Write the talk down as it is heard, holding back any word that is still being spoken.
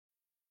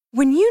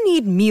When you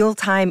need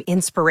mealtime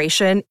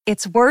inspiration,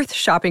 it's worth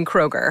shopping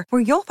Kroger,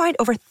 where you'll find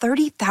over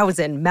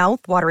 30,000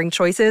 mouth-watering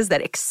choices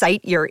that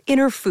excite your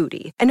inner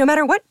foodie. And no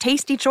matter what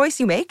tasty choice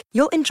you make,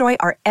 you'll enjoy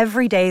our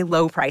everyday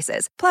low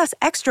prices, plus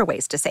extra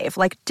ways to save,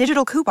 like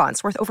digital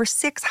coupons worth over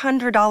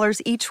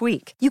 $600 each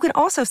week. You can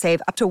also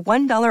save up to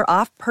 $1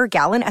 off per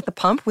gallon at the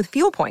pump with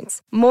fuel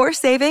points. More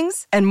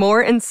savings and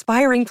more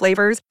inspiring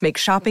flavors make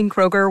shopping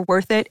Kroger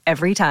worth it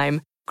every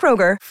time.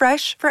 Kroger,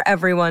 fresh for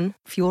everyone.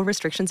 Fuel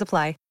restrictions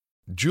apply.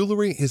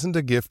 Jewelry isn't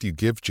a gift you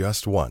give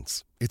just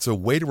once. It's a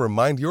way to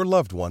remind your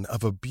loved one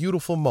of a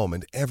beautiful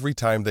moment every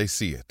time they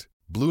see it.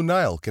 Blue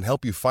Nile can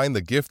help you find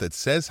the gift that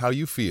says how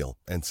you feel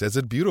and says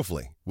it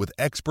beautifully, with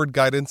expert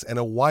guidance and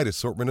a wide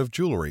assortment of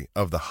jewelry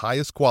of the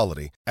highest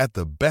quality at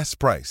the best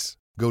price.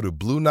 Go to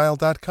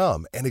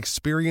BlueNile.com and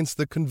experience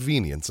the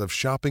convenience of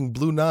shopping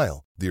Blue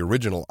Nile, the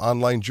original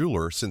online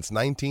jeweler since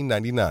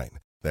 1999.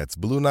 That's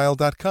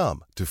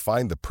BlueNile.com to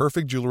find the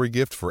perfect jewelry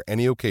gift for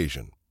any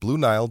occasion.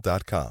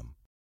 BlueNile.com.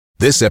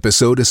 This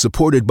episode is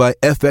supported by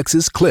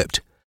FX's Clipped,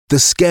 the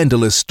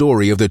scandalous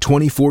story of the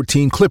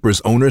 2014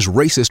 Clippers owner's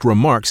racist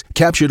remarks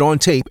captured on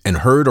tape and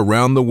heard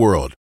around the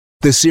world.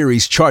 The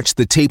series charts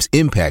the tape's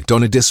impact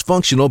on a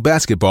dysfunctional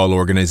basketball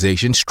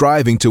organization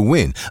striving to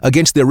win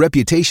against their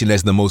reputation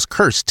as the most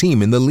cursed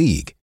team in the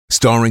league.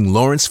 Starring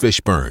Lawrence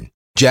Fishburne,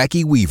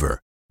 Jackie Weaver,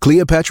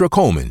 Cleopatra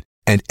Coleman,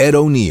 and Ed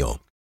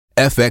O'Neill.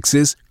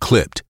 FX's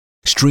Clipped,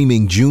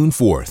 streaming June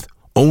 4th,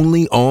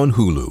 only on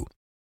Hulu.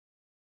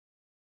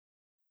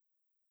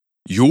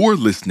 You're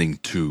listening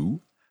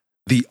to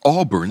the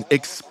Auburn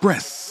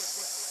Express.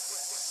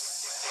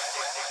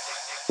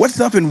 What's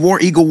up in War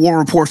Eagle War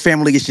Report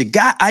family? It's your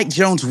guy, Ike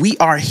Jones. We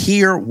are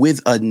here with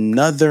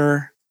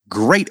another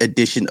great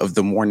edition of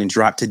the Morning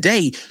Drop.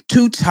 Today,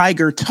 2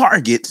 Tiger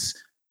targets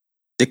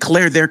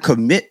declare their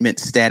commitment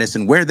status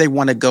and where they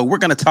want to go. We're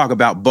going to talk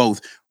about both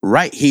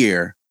right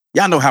here.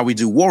 Y'all know how we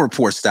do War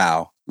Report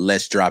style.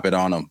 Let's drop it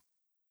on them.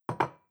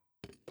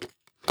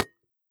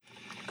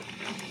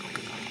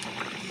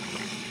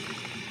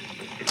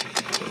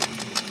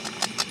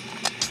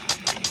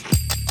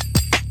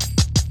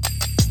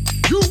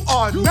 You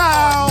are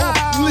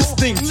now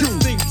listening to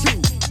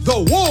the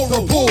War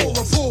Report.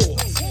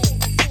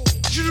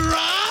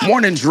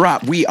 Morning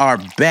Drop. We are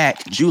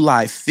back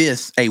July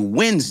 5th, a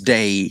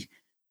Wednesday,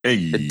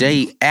 the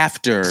day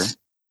after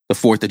the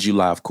 4th of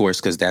July, of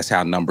course, because that's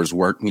how numbers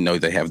work. We know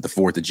they have the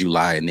 4th of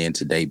July and then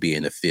today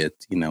being the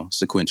 5th,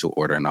 sequential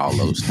order and all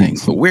those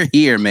things. But we're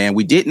here, man.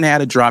 We didn't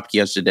have a drop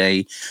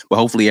yesterday, but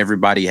hopefully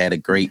everybody had a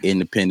great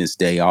Independence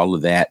Day, all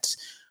of that.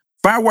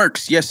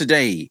 Fireworks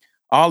yesterday.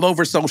 All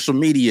over social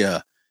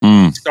media.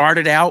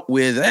 Started out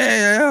with, we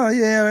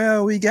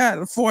got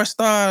a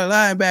 4-star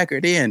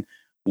linebacker. Then,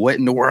 what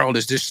in the world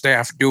is this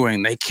staff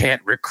doing? They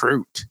can't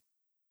recruit.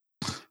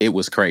 It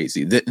was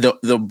crazy.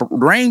 The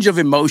range of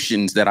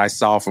emotions that I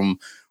saw from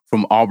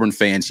Auburn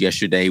fans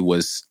yesterday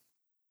was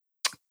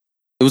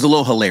a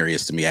little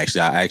hilarious to me,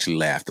 actually. I actually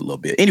laughed a little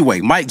bit.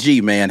 Anyway, Mike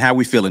G, man, how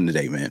we feeling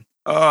today, man?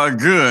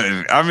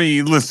 Good. I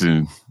mean,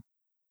 listen.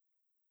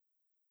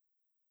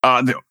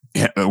 A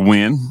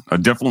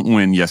definite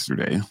win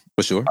yesterday.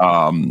 For sure.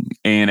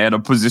 And at a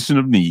position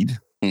of need,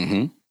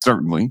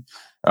 certainly.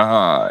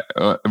 But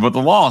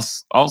the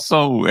loss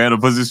also at a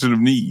position of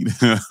need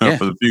for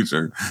the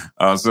future.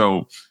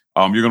 So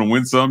you're going to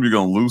win some, you're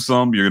going to lose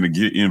some, you're going to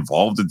get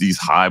involved in these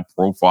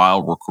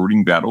high-profile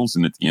recruiting battles.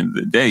 And at the end of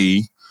the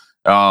day,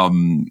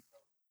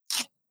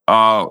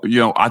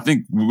 I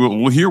think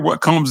we'll hear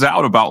what comes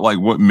out about like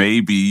what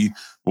maybe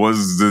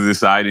was the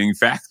deciding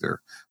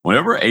factor.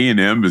 Whenever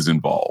A&M is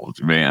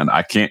involved, man,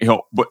 I can't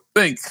help but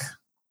think,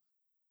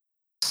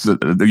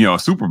 a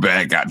super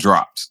bag got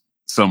dropped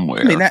somewhere.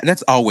 I mean,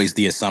 that's always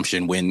the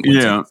assumption when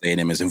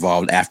A&M is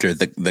involved after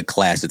the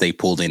class that they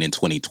pulled in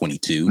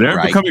 2022.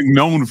 They're becoming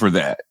known for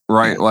that,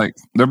 right? Yeah. Like,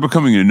 they're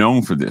becoming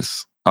known for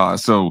this.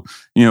 So,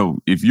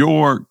 if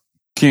you're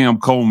Cam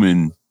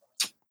Coleman,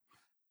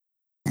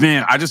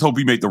 man, I just hope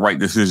he made the right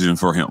decision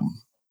for him.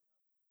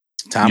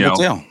 Time will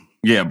tell.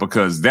 Yeah,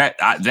 because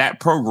that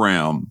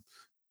program,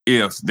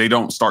 if they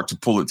don't start to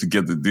pull it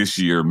together this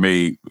year,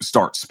 may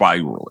start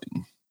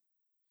spiraling,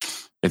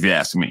 if you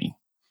ask me.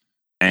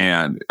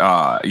 And,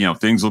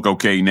 things look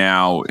okay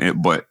now,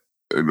 but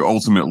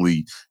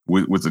ultimately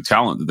with the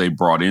talent that they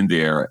brought in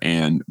there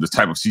and the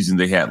type of season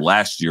they had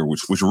last year,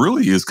 which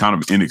really is kind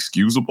of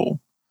inexcusable.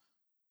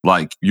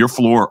 Like, your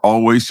floor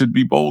always should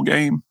be bowl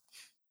game.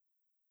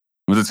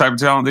 With the type of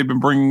talent they've been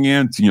bringing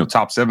in,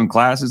 top 7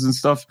 classes and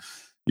stuff.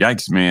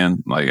 Yikes,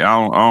 man. Like,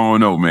 I don't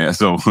know, man.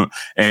 So,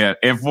 and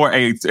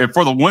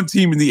for the one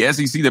team in the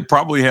SEC that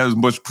probably has as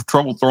much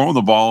trouble throwing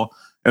the ball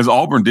as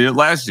Auburn did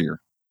last year,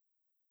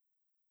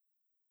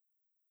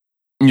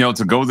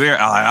 to go there,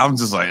 I'm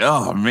just like,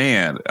 oh,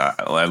 man.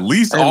 At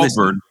least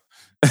Auburn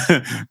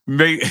I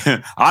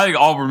think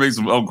Auburn made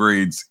some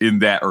upgrades in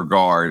that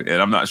regard,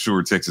 and I'm not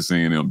sure Texas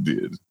A&M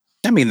did.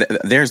 I mean,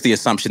 there's the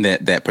assumption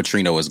that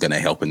Petrino is going to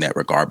help in that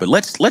regard. But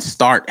let's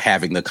start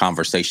having the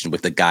conversation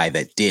with the guy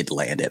that did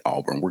land at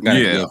Auburn. We're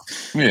going to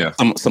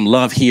give some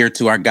love here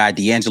to our guy,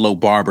 D'Angelo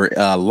Barber,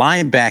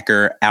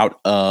 linebacker out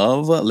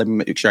of, let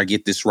me make sure I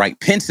get this right,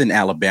 Pinson,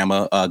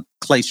 Alabama,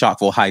 Clay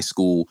Chalkville High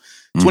School,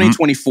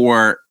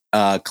 2024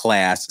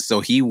 class.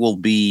 So he will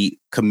be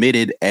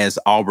committed as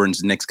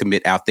Auburn's next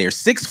commit out there.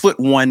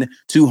 6'1",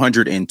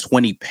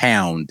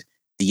 220-pound.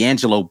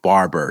 D'Angelo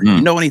Barber. You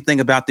know anything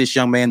about this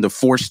young man, the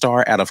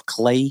 4-star out of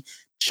Clay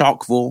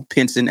Chalkville,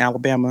 Pinson,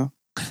 Alabama?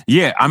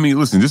 Yeah, I mean,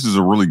 listen, this is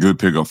a really good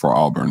pickup for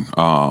Auburn.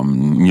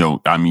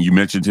 You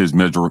mentioned his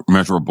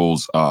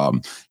measurables.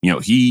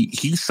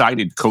 He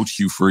cited Coach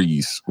Hugh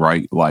Freeze,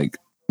 right?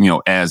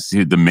 As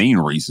the main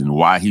reason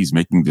why he's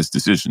making this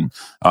decision.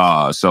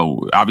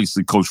 So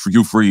obviously, Coach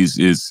Hugh Freeze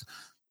is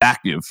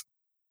active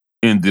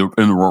in the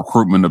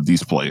recruitment of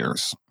these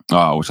players.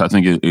 Which I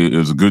think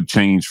is a good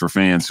change for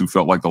fans who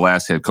felt like the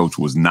last head coach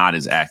was not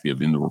as active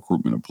in the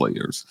recruitment of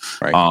players.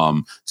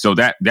 Right. So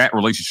that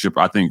relationship,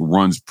 I think,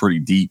 runs pretty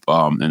deep,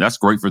 and that's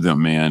great for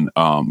them, man.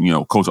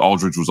 Coach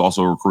Aldridge was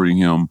also recruiting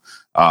him.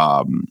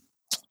 Talking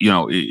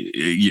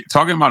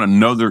about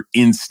another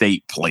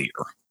in-state player.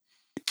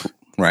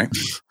 Right.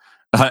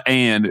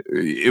 And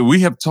we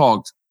have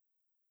talked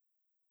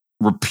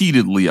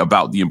repeatedly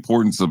about the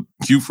importance of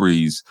Hugh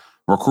Freeze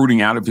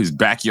recruiting out of his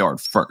backyard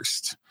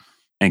first.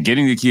 And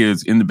getting the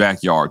kids in the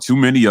backyard, too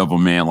many of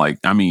them, man.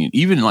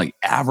 Even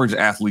average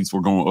athletes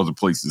were going other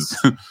places.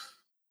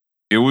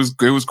 It was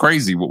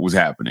crazy what was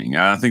happening.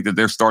 And I think that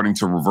they're starting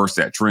to reverse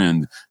that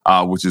trend,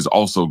 which is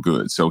also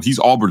good. So he's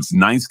Auburn's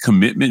 9th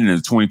commitment in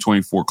the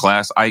 2024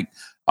 class. He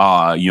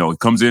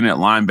comes in at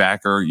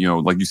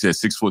linebacker. Like you said,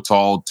 6 foot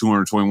tall,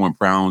 221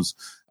 pounds.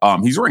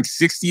 He's ranked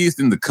 60th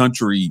in the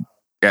country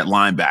at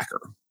linebacker,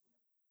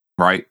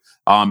 right?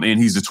 And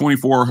he's the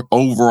 24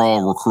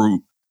 overall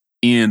recruit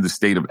in the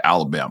state of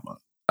Alabama.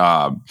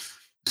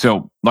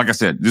 So, like I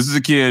said, this is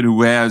a kid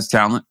who has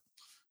talent,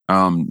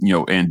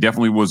 and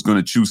definitely was going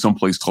to choose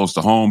someplace close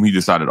to home. He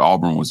decided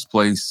Auburn was his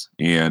place.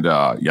 And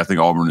I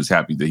think Auburn is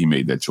happy that he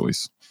made that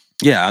choice.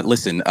 Yeah,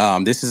 listen,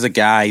 this is a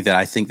guy that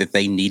I think that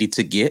they needed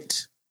to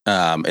get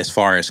as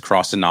far as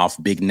crossing off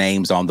big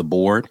names on the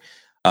board.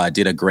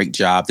 Did a great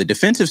job. The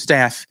defensive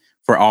staff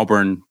for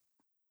Auburn,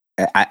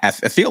 I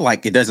feel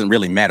like it doesn't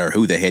really matter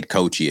who the head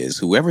coach is.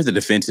 Whoever the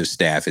defensive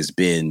staff has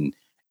been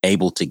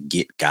able to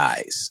get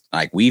guys.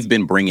 Like, we've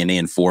been bringing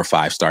in 4 or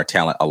 5-star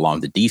talent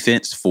along the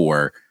defense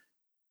for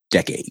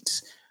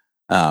decades.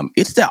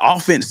 It's the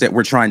offense that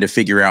we're trying to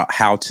figure out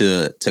how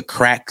to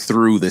crack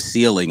through the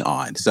ceiling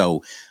on.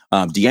 So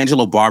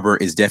D'Angelo Barber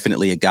is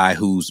definitely a guy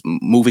who's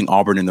moving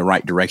Auburn in the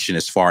right direction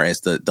as far as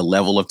the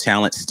level of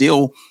talent.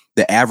 Still,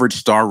 the average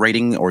star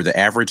rating or the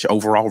average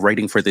overall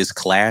rating for this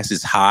class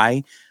is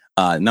high.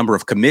 Number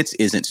of commits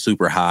isn't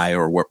super high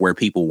or where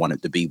people want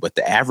it to be, but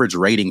the average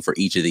rating for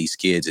each of these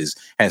kids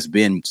has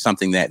been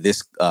something that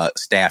this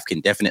staff can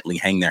definitely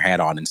hang their hat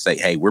on and say,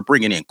 hey, we're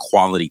bringing in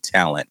quality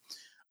talent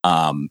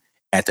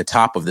at the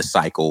top of the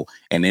cycle,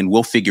 and then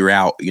we'll figure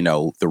out,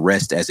 the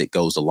rest as it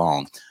goes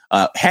along.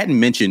 Hadn't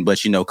mentioned, but,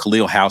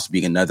 Khalil House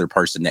being another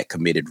person that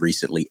committed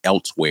recently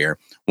elsewhere.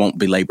 Won't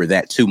belabor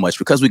that too much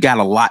because we got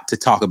a lot to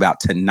talk about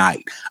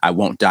tonight. I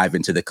won't dive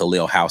into the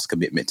Khalil House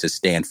commitment to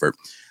Stanford.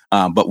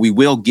 But we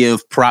will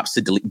give props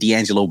to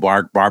D'Angelo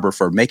Barber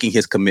for making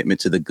his commitment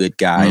to the good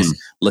guys.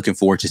 Looking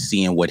forward to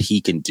seeing what he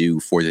can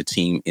do for the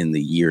team in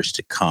the years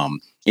to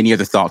come. Any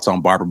other thoughts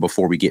on Barber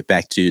before we get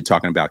back to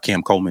talking about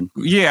Cam Coleman?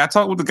 Yeah, I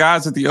talked with the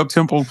guys at the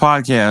Uptempo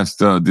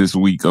podcast this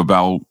week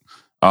about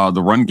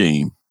the run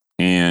game.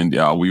 And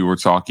we were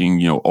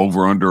talking,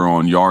 over under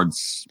on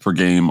yards per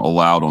game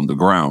allowed on the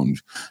ground.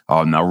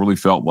 And I really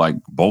felt like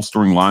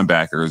bolstering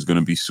linebacker is going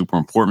to be super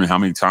important. How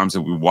many times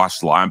have we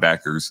watched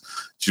linebackers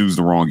choose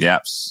the wrong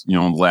gaps, in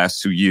the last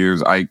 2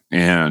 years?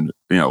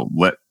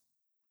 Let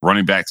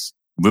running backs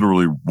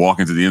literally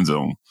walk into the end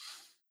zone.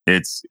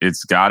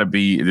 It's got to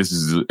be. This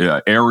is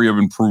an area of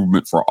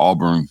improvement for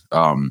Auburn.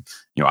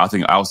 I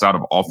think outside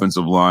of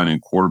offensive line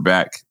and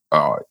quarterback,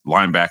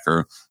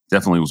 linebacker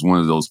definitely was one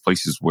of those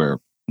places where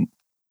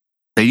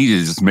they needed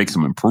to just make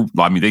some improvement.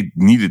 I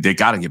mean, they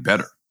got to get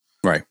better.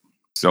 Right.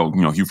 So,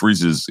 Hugh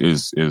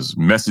Freeze's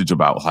message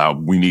about how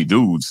we need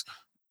dudes,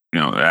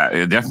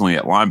 definitely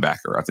at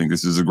linebacker. I think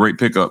this is a great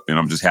pickup, and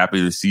I'm just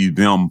happy to see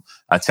them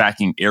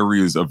attacking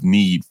areas of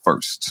need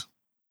first.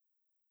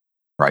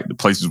 Right. The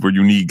places where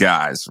you need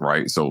guys.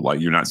 Right. So,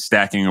 you're not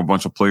stacking a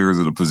bunch of players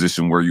at a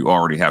position where you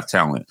already have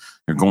talent.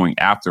 You're going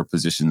after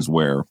positions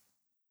where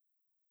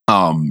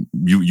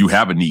you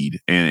have a need,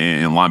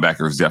 and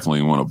linebacker is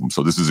definitely one of them.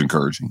 So this is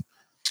encouraging.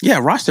 Yeah,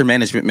 roster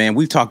management, man.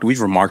 We've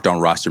remarked on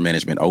roster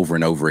management over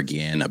and over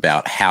again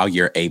about how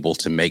you're able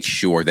to make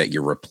sure that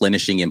you're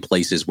replenishing in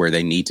places where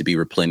they need to be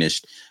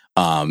replenished,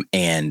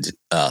 and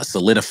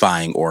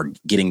solidifying or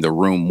getting the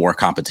room more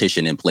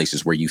competition in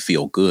places where you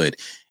feel good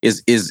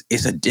is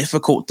a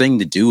difficult thing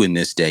to do in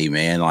this day,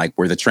 man. Like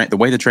where the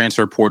way the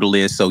transfer portal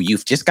is, so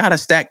you've just got to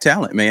stack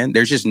talent, man.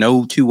 There's just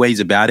no two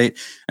ways about it.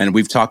 And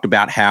we've talked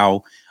about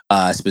how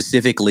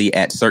specifically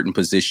at certain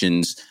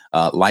positions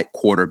like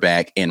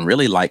quarterback and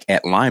really like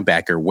at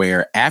linebacker,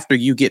 where after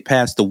you get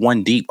past the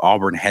one deep,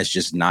 Auburn has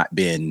just not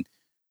been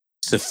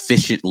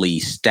sufficiently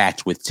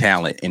stacked with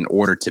talent in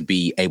order to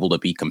be able to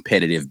be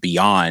competitive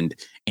beyond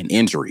an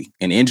injury.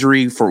 An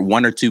injury for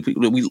one or two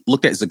people. We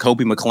looked at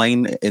Zacoby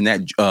McClain in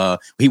that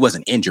he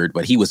wasn't injured,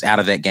 but he was out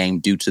of that game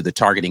due to the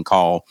targeting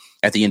call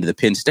at the end of the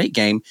Penn State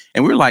game.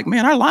 And we were like,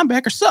 man, our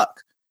linebackers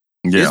suck.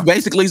 Yeah. It's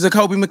basically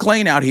Zacoby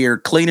McClain out here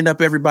cleaning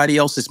up everybody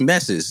else's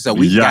messes. So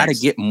we've got to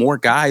get more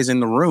guys in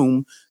the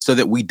room so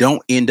that we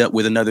don't end up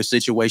with another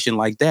situation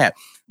like that.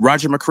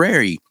 Roger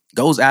McCrary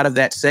goes out of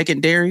that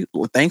secondary.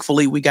 Well,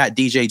 thankfully, we got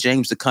DJ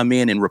James to come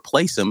in and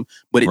replace him.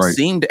 But it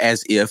seemed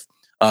as if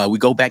we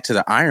go back to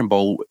the Iron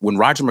Bowl when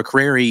Roger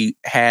McCrary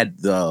had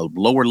the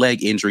lower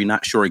leg injury,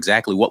 not sure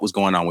exactly what was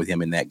going on with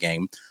him in that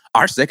game.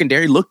 Our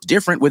secondary looked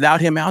different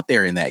without him out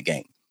there in that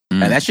game.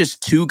 And that's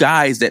just two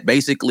guys that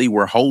basically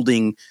were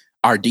holding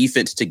our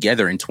defense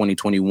together in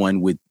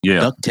 2021 with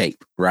duct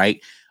tape,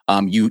 right?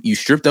 You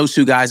strip those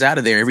two guys out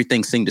of there,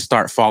 everything seemed to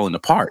start falling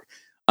apart.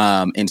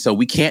 And so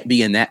we can't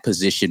be in that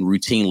position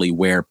routinely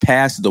where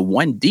past the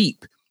one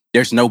deep,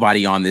 there's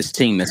nobody on this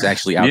team that's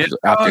actually out there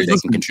that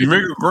can contribute.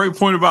 You make a great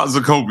point about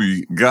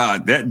Zacoby.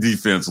 God, that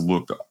defense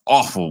looked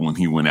awful when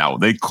he went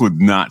out. They could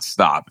not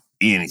stop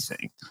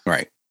anything.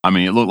 Right. I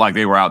mean, it looked like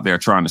they were out there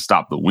trying to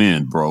stop the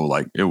wind, bro.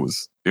 Like it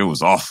was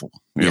awful.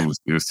 It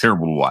was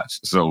terrible to watch.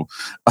 So,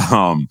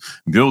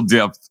 build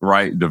depth,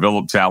 right?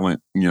 Develop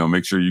talent.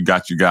 Make sure you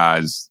got you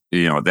guys,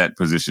 at that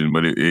position.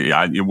 But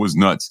it was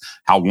nuts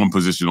how one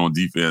position on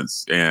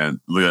defense and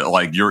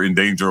like you're in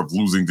danger of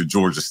losing to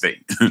Georgia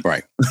State,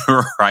 right?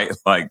 Right?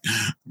 Like,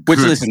 which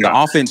listen, the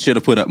offense should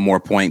have put up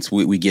more points.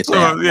 We get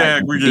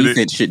that. We get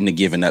defense shouldn't have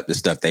given up the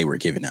stuff they were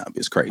giving up.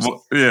 It's crazy.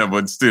 Well,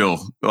 but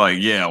still,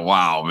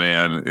 wow,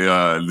 man.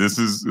 This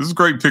is a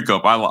great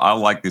pickup. I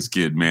like this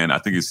kid, man. I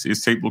think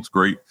his tape looks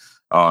great.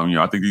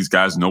 I think these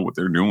guys know what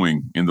they're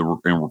doing in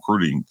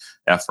recruiting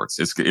efforts.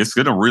 It's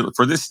going to really,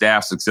 for this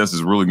staff, success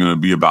is really going to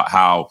be about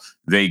how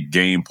they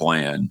game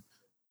plan.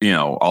 A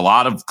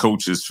lot of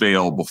coaches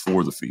fail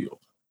before the field.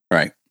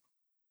 Right.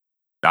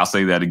 I'll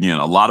say that again.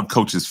 A lot of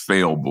coaches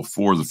fail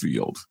before the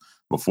field.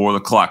 Before the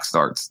clock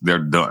starts, they're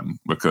done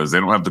because they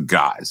don't have the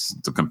guys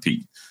to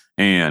compete.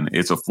 And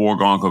it's a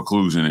foregone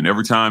conclusion. And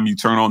every time you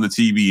turn on the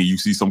TV and you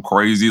see some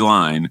crazy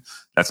line,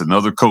 that's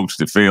another coach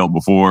that failed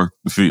before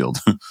the field.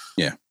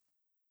 Yeah.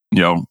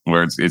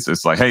 Where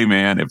it's like, hey,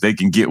 man, if they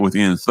can get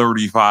within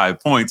 35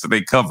 points,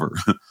 they cover.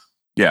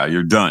 Yeah,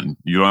 you're done.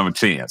 You don't have a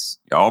chance.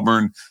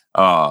 Auburn,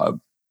 I'm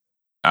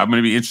going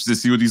to be interested to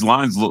see what these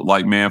lines look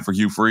like, man, for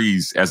Hugh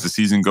Freeze as the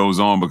season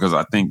goes on, because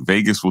I think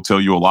Vegas will tell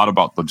you a lot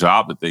about the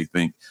job that they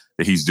think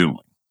that he's doing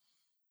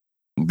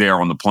there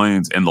on the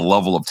Plains and the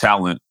level of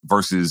talent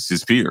versus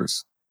his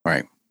peers.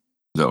 Right.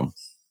 So,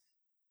 it's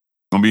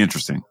going to be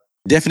interesting.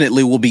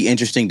 Definitely will be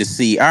interesting to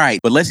see. All right,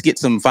 but let's get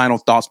some final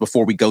thoughts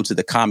before we go to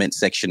the comment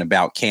section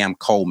about Cam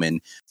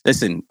Coleman.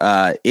 Listen,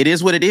 it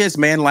is what it is,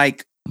 man.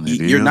 Like,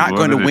 you're not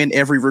going to win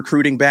every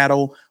recruiting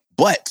battle,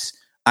 but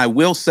I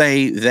will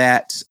say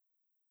that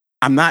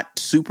I'm not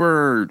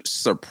super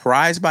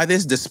surprised by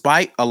this,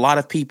 despite a lot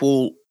of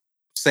people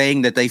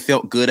saying that they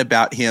felt good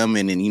about him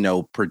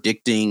and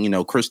predicting,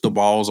 crystal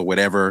balls or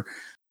whatever.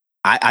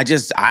 I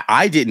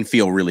didn't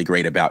feel really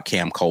great about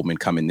Cam Coleman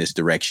coming this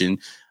direction.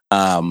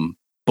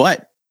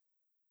 But,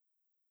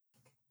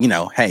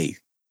 hey,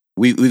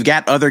 we've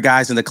got other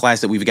guys in the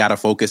class that we've got to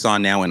focus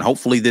on now. And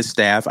hopefully this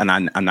staff, and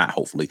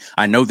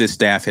I know this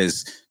staff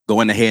has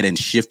gone ahead and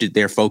shifted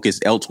their focus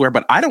elsewhere.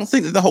 But I don't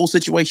think that the whole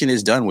situation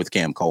is done with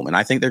Cam Coleman.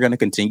 I think they're going to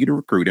continue to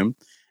recruit him.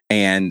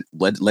 And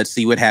let's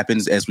see what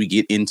happens as we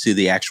get into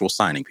the actual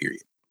signing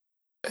period.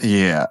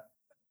 Yeah,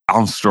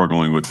 I'm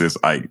struggling with this,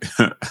 Ike.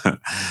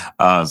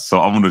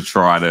 So I'm going to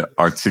try to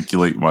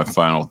articulate my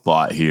final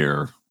thought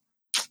here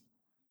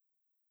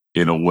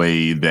in a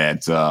way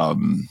that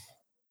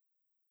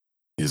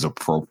is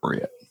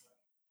appropriate.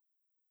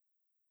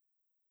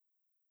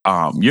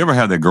 You ever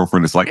had that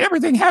girlfriend that's like,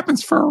 everything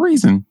happens for a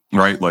reason,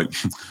 right? Like,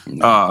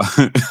 no,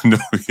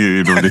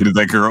 you never dated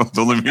that girl,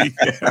 don't let me.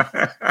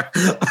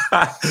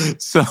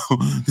 So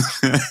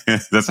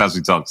that's how she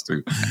talks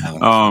too.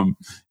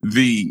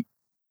 This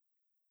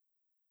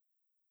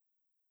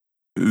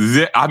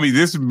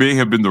may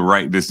have been the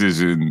right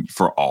decision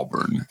for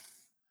Auburn.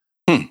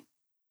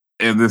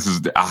 And this is,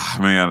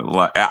 man,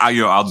 like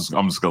I'm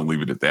just gonna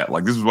leave it at that.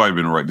 Like, this is why it's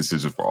been the right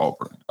decision for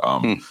Auburn.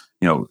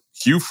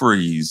 Hugh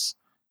Freeze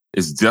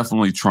is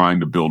definitely trying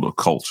to build a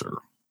culture,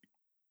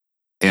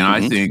 and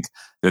I think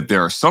that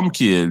there are some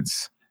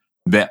kids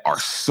that are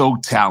so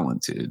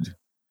talented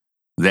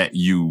that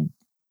you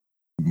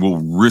will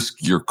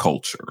risk your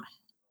culture.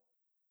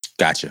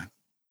 Gotcha.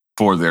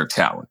 For their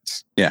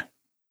talents. Yeah.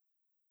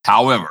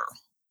 However,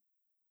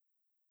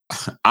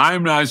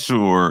 I'm not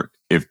sure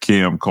if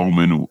Cam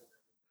Coleman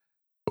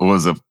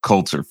was a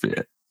culture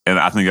fit. And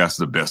I think that's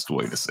the best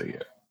way to say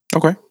it.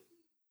 Okay.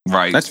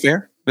 Right. That's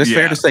fair. It's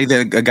fair to say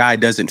that a guy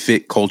doesn't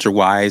fit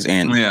culture-wise,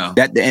 and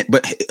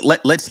but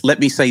let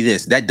me say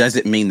this: that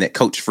doesn't mean that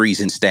Coach Freeze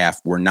and staff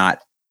were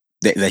not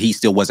that he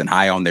still wasn't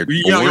high on their board.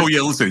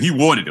 Listen, he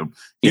wanted him.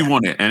 He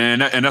wanted,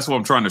 and that's what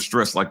I'm trying to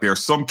stress. Like, there are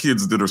some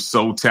kids that are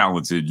so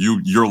talented,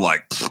 you're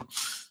like,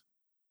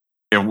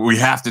 and we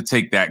have to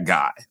take that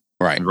guy,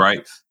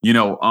 right. You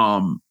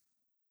know,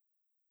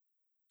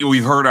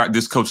 we've heard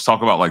this coach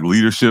talk about like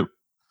leadership,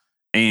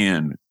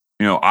 and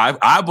you know,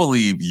 I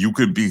believe you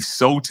could be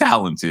so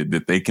talented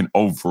that they can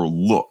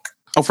overlook.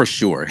 Oh, for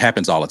sure. It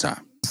happens all the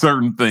time.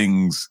 Certain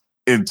things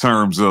in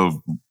terms of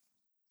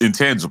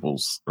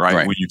intangibles,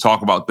 right? When you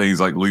talk about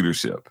things like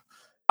leadership.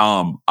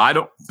 I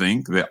don't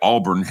think that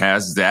Auburn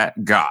has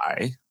that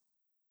guy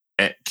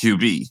at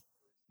QB,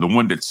 the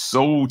one that's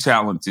so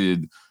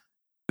talented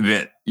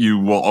that you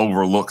will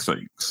overlook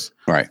things.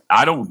 Right.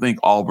 I don't think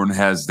Auburn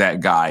has that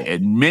guy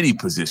at many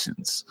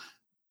positions.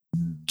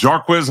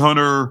 Jarquez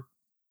Hunter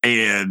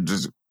and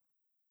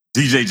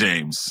DJ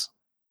James,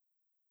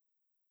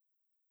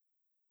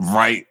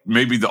 right?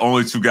 Maybe the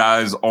only two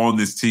guys on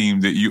this team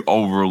that you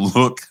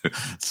overlook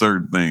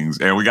certain things.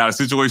 And we got a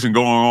situation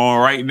going on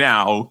right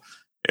now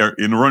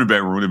in the running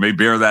back room that may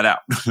bear that out.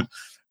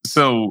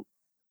 So,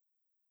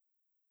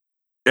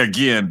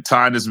 again,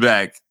 tying this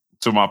back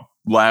to my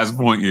last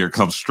point here,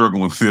 because I'm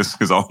struggling with this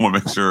because I want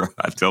to make sure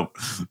I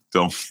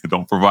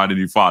don't provide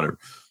any fodder.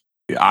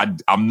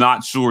 I'm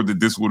not sure that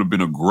this would have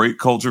been a great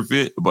culture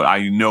fit, but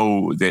I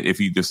know that if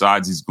he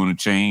decides he's going to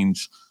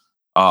change,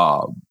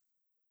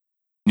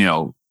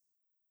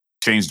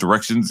 change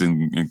directions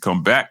and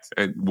come back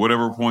at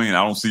whatever point,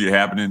 I don't see it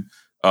happening,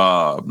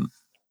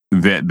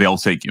 that they'll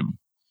take him.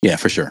 Yeah,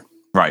 for sure.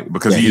 Right.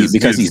 Because he's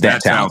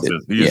that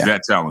talented. He is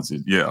that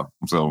talented. Yeah.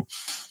 So,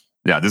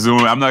 this is,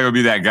 I'm not going to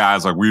be that guy.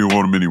 It's like, we don't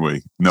want him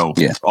anyway. No.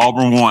 Yeah.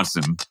 Auburn wants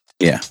him.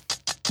 Yeah.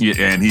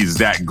 And he's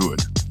that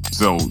good.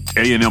 So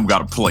A&M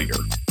got a player.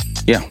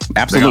 Yeah,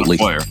 absolutely.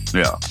 They got a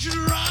player. Yeah.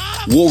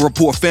 War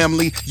Report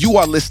family, you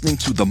are listening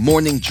to The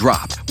Morning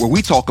Drop, where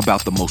we talk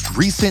about the most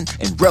recent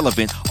and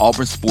relevant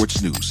Auburn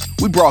sports news.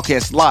 We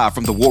broadcast live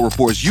from the War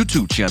Report's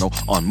YouTube channel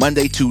on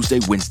Monday, Tuesday,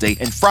 Wednesday,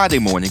 and Friday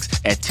mornings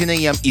at 10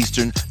 a.m.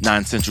 Eastern,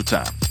 9 Central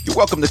Time. You're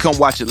welcome to come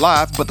watch it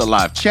live, but the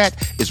live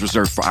chat is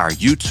reserved for our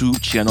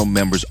YouTube channel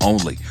members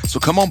only. So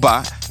come on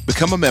by,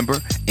 become a member,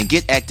 and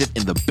get active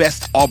in the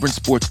best Auburn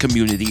sports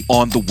community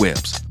on the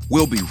webs.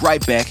 We'll be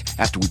right back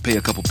after we pay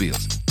a couple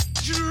bills.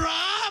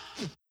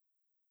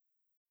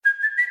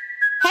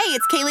 Hey,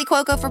 it's Kaylee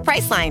Cuoco for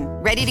Priceline.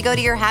 Ready to go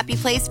to your happy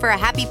place for a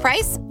happy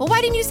price? Well, why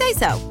didn't you say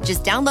so?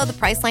 Just download the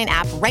Priceline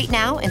app right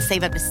now and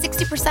save up to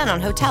 60% on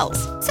hotels.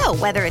 So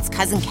whether it's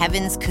Cousin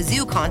Kevin's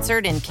Kazoo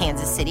Concert in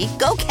Kansas City,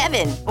 go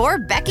Kevin, or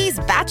Becky's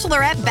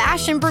Bachelorette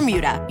Bash in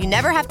Bermuda, you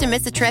never have to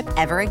miss a trip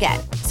ever again.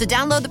 So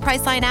download the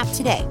Priceline app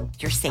today.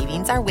 Your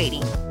savings are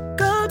waiting.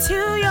 Go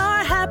to your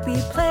happy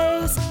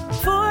place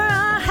for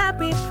a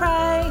happy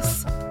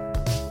price.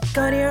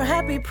 Go to your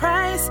happy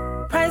price,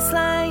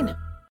 Priceline.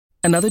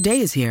 Another day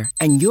is here,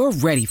 and you're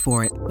ready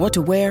for it. What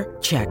to wear?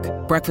 Check.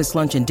 Breakfast,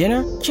 lunch, and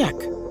dinner? Check.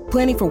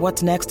 Planning for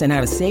what's next and how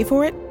to save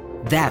for it?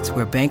 That's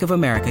where Bank of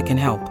America can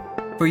help.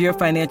 For your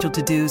financial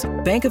to-dos,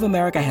 Bank of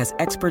America has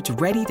experts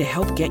ready to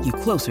help get you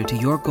closer to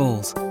your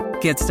goals.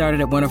 Get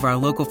started at one of our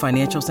local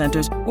financial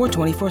centers or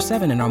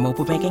 24/7 in our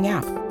mobile banking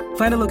app.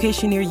 Find a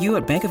location near you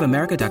at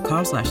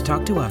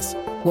bankofamerica.com/talktous.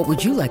 What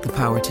would you like the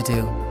power to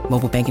do?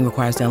 Mobile banking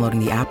requires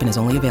downloading the app and is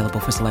only available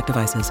for select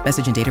devices.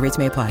 Message and data rates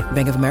may apply.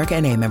 Bank of America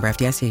NA, member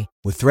FDIC.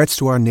 With threats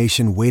to our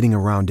nation waiting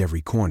around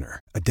every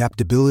corner,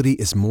 adaptability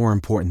is more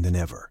important than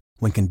ever.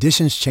 When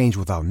conditions change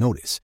without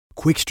notice,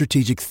 quick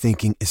strategic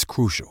thinking is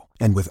crucial.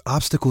 And with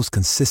obstacles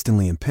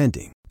consistently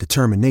impending,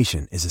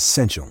 determination is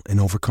essential in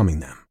overcoming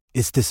them.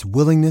 It's this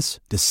willingness,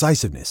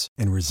 decisiveness,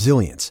 and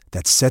resilience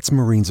that sets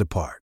Marines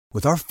apart.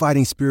 With our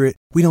fighting spirit,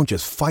 we don't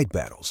just fight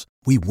battles,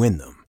 we win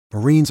them.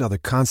 Marines are the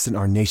constant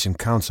our nation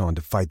counts on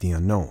to fight the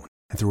unknown.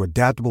 And through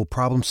adaptable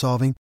problem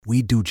solving,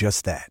 we do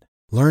just that.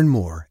 Learn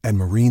more at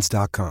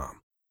marines.com.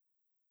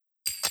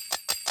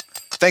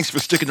 Thanks for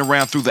sticking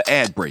around through the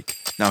ad break.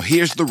 Now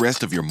here's the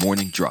rest of your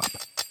morning drop.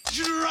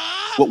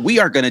 What we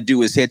are going to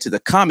do is head to the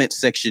comment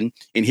section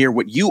and hear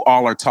what you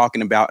all are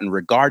talking about in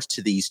regards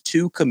to these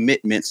two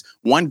commitments,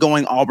 one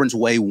going Auburn's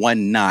way,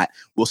 one not.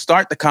 We'll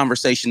start the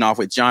conversation off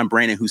with John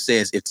Brandon, who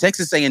says, if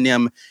Texas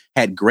A&M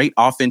had great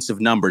offensive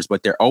numbers,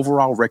 but their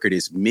overall record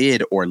is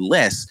mid or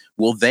less,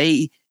 will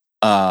they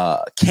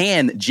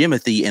can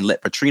Jimothy and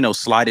let Petrino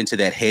slide into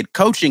that head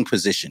coaching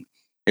position?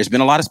 There's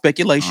been a lot of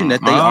speculation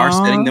that they are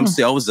setting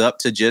themselves up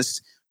to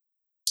just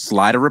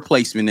slide a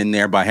replacement in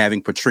there by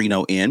having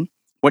Petrino in.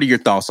 What are your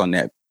thoughts on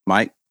that,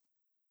 Mike?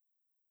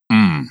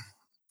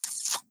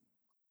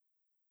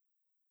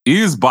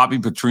 Is Bobby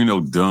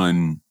Petrino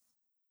done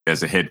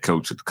as a head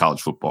coach at the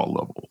college football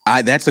level?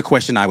 That's a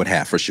question I would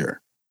have for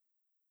sure.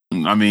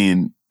 I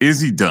mean, is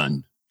he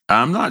done?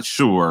 I'm not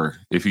sure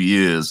if he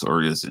is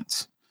or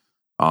isn't.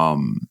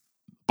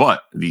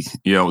 But the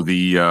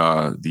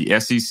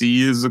SEC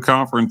is a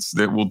conference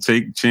that will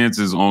take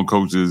chances on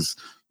coaches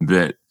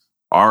that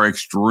are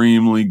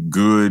extremely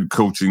good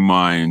coaching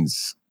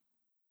minds,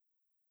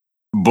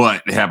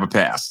 but have a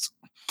past.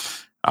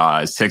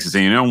 Is Texas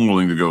A&M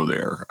willing to go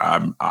there?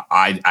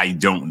 I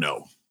don't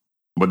know,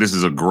 but this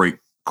is a great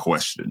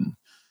question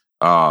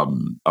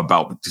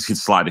about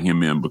sliding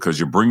him in, because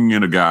you're bringing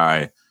in a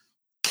guy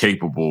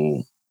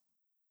capable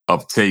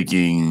of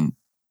taking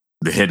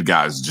the head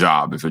guy's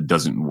job if it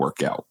doesn't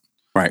work out.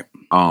 Right.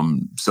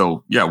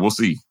 So yeah, we'll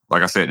see.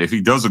 Like I said, if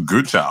he does a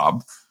good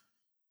job,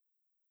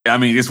 I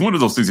mean, it's one of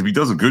those things. If he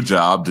does a good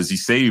job, does he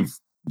save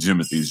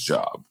Jimothy's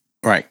job?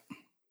 Right.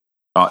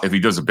 If he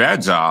does a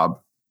bad job,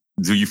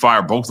 do you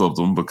fire both of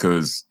them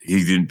because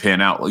he didn't pan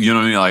out? You know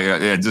what I mean? Like,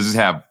 it does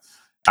have.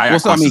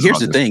 Here's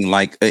the thing.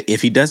 Like,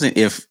 if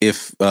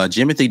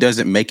Jimothy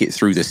doesn't make it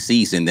through the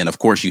season, then of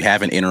course you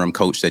have an interim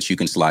coach that you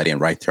can slide in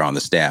right there on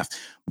the staff.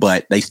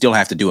 But they still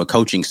have to do a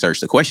coaching search.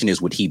 The question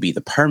is, would he be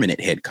the permanent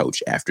head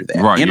coach after that?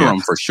 Right, interim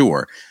for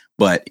sure.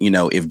 But,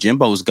 if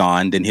Jimbo's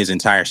gone, then his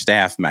entire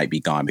staff might be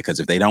gone, because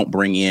if they don't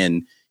bring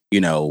in,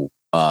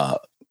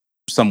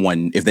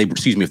 someone, if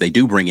they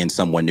do bring in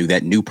someone new,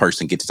 that new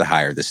person gets to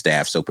hire the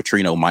staff. So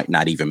Petrino might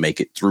not even make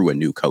it through a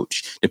new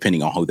coach,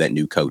 depending on who that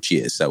new coach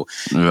is. So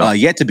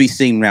yet to be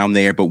seen around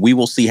there, but we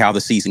will see how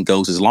the season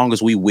goes. As long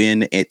as we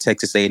win at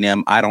Texas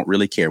A&M, I don't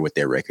really care what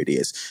their record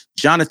is.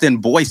 Jonathan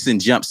Boyson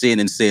jumps in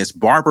and says,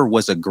 Barber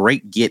was a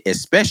great get,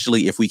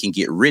 especially if we can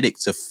get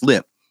Riddick to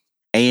flip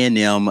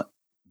A&M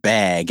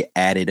bag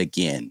at it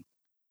again.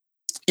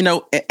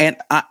 And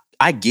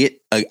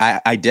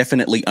I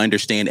definitely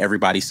understand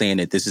everybody saying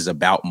that this is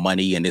about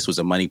money and this was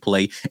a money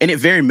play. And it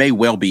very may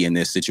well be in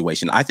this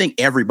situation. I think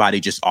everybody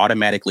just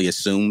automatically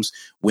assumes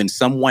when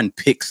someone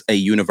picks a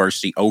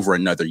university over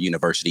another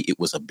university, it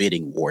was a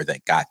bidding war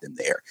that got them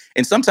there.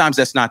 And sometimes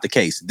that's not the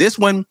case. This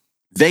one,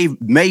 they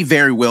may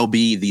very well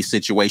be the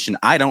situation.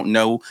 I don't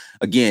know.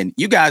 Again,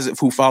 you guys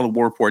who follow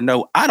War Report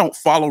know I don't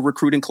follow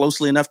recruiting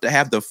closely enough to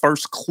have the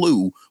first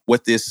clue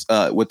what this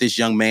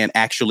young man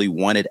actually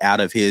wanted out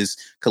of his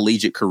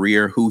collegiate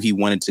career, who he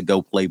wanted to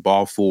go play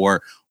ball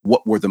for,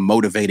 what were the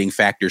motivating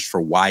factors for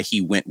why he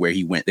went where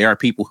he went. There are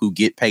people who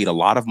get paid a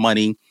lot of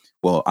money.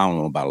 Well, I don't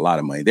know about a lot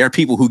of money. There are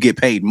people who get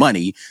paid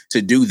money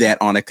to do that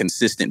on a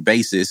consistent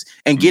basis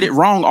and get it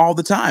wrong all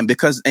the time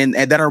and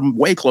that are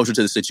way closer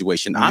to the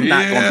situation. I'm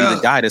not going to be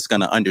the guy that's going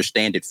to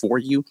understand it for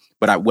you.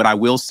 But what I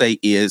will say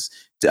is,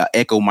 to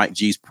echo Mike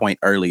G's point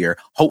earlier,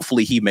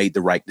 hopefully he made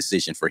the right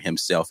decision for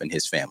himself and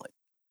his family.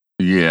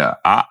 Yeah,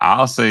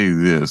 I'll say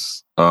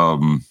this.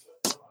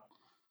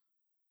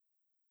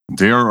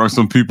 There are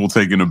some people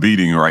taking a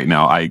beating right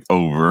now, Ike,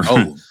 over.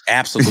 Oh,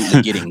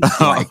 absolutely getting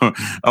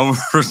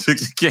over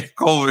 60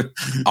 RKOs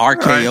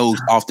right.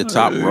 Off the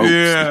top rope.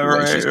 Yeah,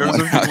 right. There's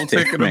some people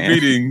taking a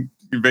beating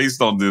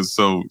based on this.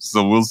 So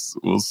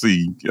we'll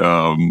see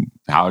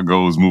how it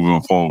goes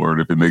moving forward.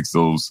 If it makes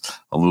those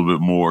a little bit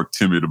more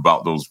timid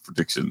about those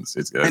predictions,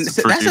 that's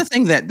the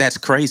thing that's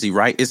crazy,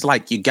 right? It's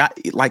like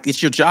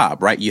it's your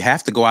job, right? You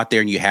have to go out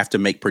there and you have to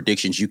make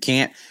predictions. You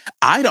can't.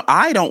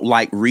 I don't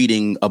like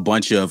reading a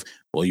bunch of,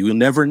 well, you will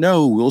never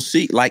know. We'll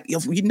see.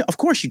 Of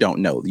course you don't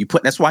know.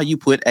 That's why you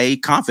put a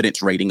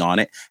confidence rating on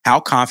it.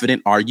 How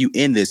confident are you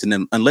in this? And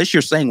then, unless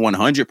you're saying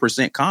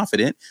 100%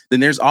 confident,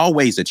 then there's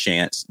always a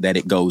chance that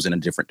it goes in a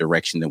different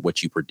direction than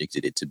what you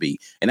predicted it to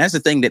be. And that's the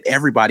thing that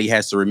everybody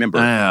has to remember.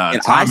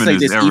 And I say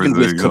this even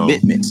with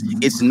commitments.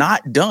 It's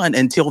not done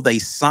until they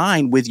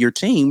sign with your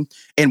team.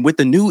 And with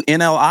the new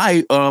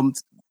NLI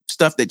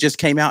stuff that just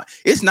came out,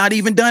 it's not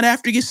even done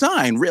after you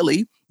sign,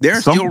 really. There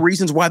are still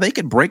reasons why they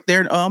could break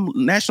their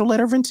national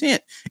letter of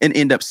intent and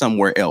end up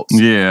somewhere else.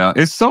 Yeah,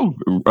 it's so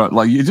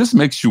it just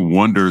makes you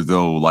wonder,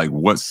 though,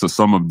 what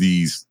some of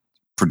these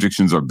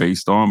predictions are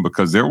based on.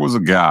 Because there was a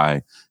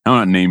guy, I'm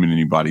not naming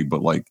anybody,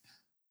 but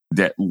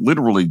that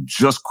literally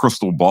just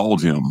crystal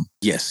balled him.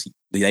 Yes,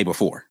 the day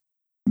before.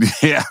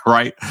 Yeah,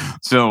 right.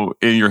 So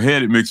in your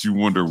head, it makes you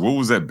wonder, what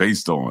was that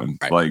based on?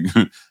 Right.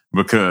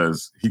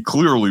 Because he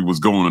clearly was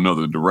going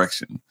another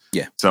direction.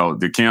 Yeah. So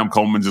did Cam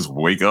Coleman just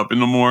wake up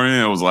in the morning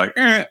and was like,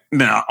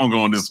 nah, I'm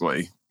going this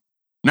way?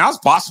 Now it's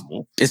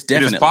possible. It's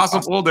definitely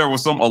possible. There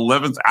was some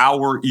 11th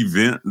hour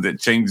event that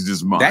changed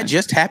his mind. That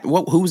just happened.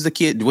 Who was the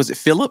kid? Was it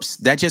Phillips?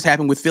 That just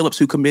happened with Phillips,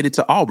 who committed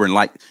to Auburn.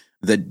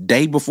 The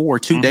day before,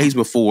 2 days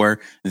before,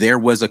 there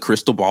was a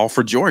crystal ball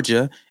for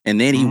Georgia. And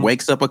then he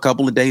wakes up a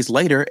couple of days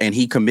later and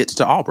he commits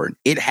to Auburn.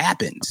 It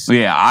happens.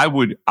 Yeah, I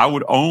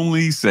would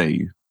only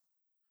say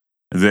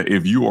that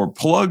if you are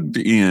plugged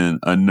in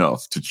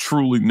enough to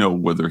truly know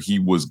whether he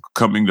was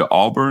coming to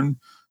Auburn,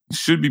 you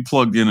should be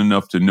plugged in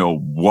enough to know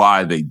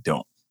why they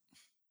don't.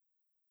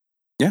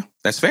 Yeah,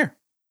 that's fair.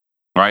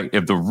 Right?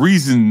 If the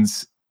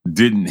reasons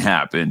didn't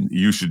happen,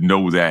 you should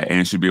know that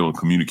and should be able to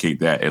communicate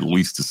that at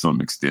least to some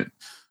extent.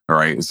 All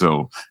right.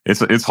 So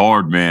it's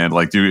hard, man.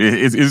 Dude,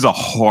 it is a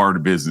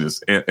hard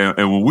business. And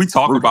when we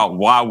talk about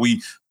why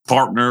we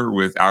partner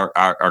with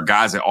our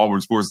guys at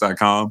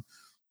auburnsports.com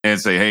and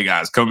say, hey,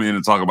 guys, come in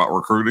and talk about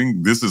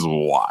recruiting, this is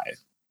why.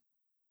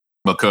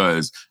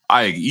 Because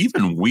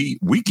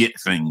we get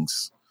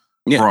things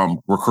from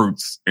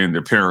recruits and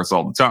their parents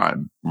all the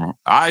time.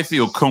 I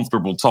feel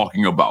comfortable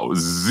talking about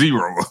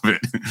zero of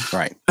it.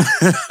 Right.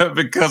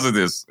 Because of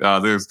this.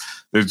 There's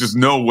just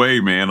no way,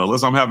 man,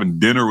 unless I'm having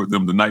dinner with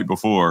them the night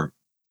before.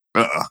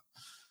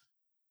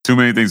 Too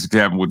many things can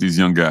happen with these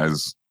young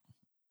guys.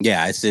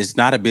 Yeah, it's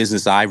not a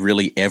business I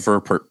really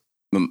ever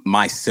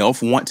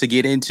myself want to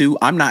get into.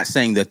 I'm not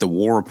saying that the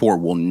War Report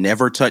will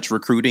never touch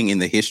recruiting in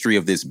the history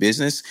of this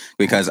business,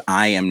 because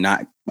I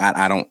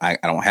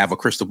don't have a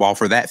crystal ball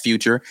for that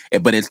future.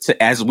 But it's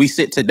as we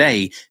sit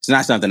today, it's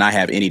not something I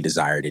have any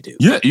desire to do.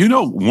 Yeah,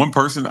 one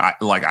person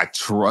I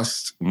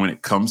trust when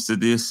it comes to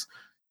this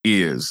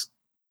is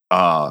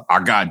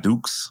our guy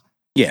Dukes.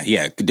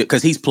 Yeah,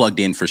 because he's plugged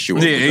in for sure.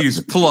 Yeah, he's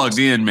plugged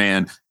in,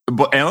 man. And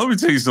let me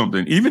tell you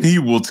something. Even he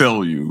will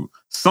tell you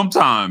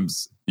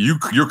sometimes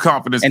your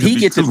confidence and can he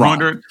be gets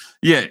 200. It wrong.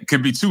 Yeah, it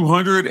can be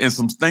 200, and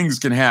some things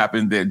can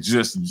happen that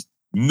just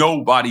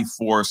nobody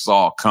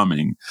foresaw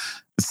coming.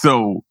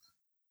 So,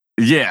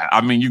 yeah,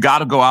 I mean, you got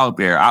to go out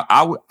there.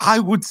 I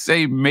would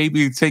say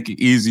maybe take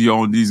it easy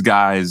on these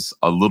guys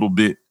a little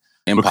bit.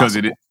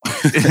 Impossible.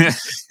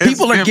 Because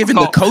people are giving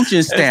the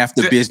coaching staff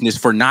the business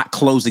for not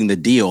closing the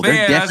deal.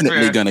 They're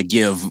definitely going to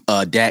give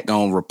a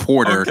daggone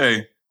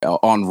reporter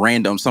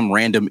on some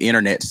random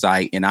internet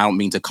site. And I don't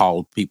mean to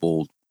call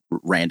people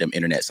random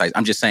internet sites.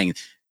 I'm just saying,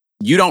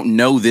 you don't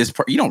know this.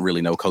 You don't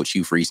really know Coach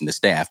Hugh Freeze and the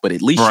staff, but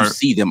at least you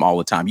see them all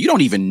the time. You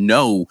don't even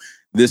know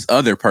this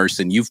other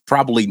person. You've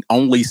probably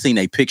only seen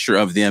a picture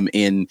of them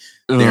in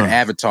their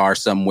avatar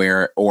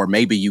somewhere, or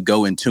maybe you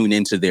go and tune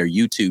into their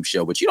YouTube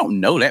show, but you don't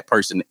know that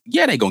person.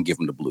 Yeah, they're going to give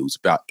them the blues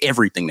about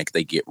everything that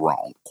they get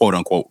wrong, quote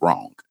unquote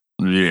wrong.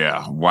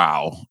 Yeah.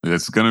 Wow.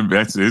 It's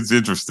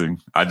interesting.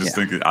 I just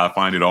think I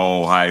find it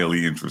all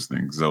highly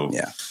interesting. So,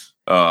 yeah.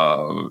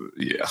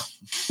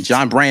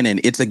 John Brandon,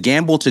 it's a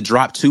gamble to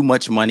drop too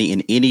much money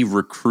in any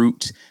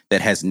recruit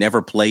that has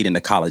never played in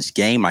a college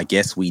game. I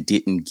guess we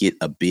didn't get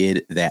a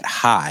bid that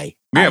high.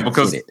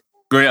 Because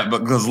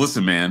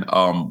listen, man,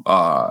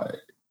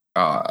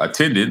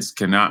 attendance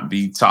cannot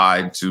be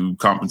tied to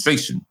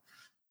compensation.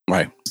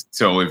 Right.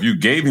 So if you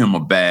gave him a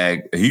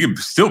bag, he could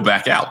still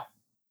back out.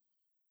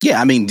 Yeah,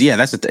 I mean, yeah,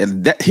 that's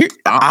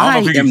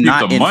I am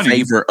not in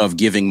favor of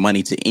giving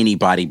money to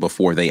anybody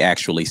before they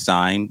actually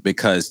sign,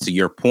 because to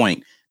your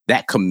point,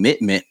 that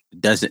commitment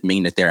doesn't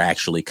mean that they're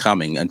actually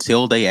coming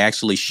until they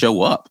actually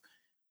show up.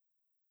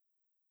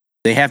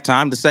 They have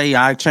time to say,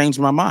 I changed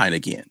my mind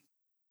again.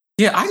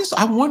 Yeah,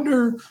 I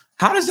wonder,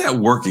 how does that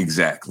work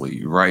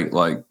exactly, right?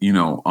 Like, in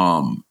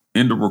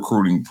the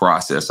recruiting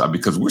process,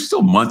 because we're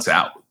still months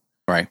out.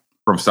 Right.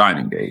 From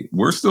signing day.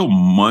 We're still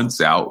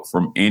months out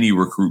from any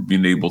recruit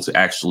being able to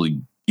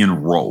actually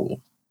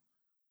enroll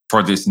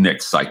for this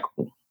next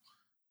cycle.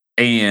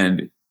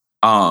 And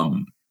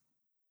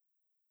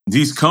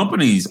these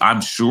companies, I'm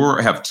sure,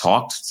 have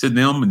talked to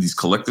them, and these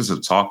collectives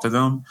have talked to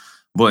them,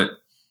 but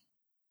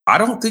I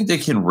don't think they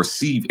can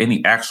receive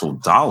any actual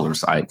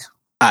dollars, Ike.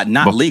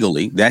 Not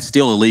legally. That's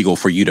still illegal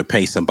for you to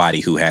pay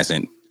somebody who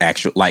hasn't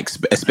actually,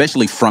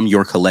 especially from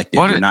your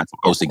collective. You're not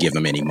supposed to give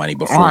them any money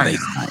before they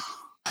sign.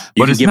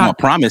 You can give them a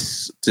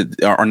promise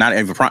or not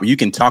even a promise. You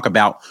can talk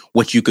about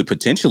what you could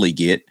potentially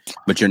get,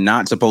 but you're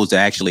not supposed to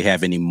actually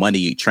have any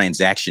money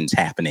transactions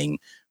happening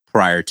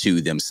prior to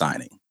them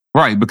signing.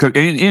 Right, because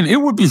and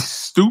it would be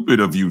stupid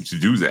of you to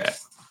do that.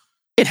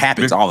 It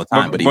happens all the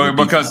time,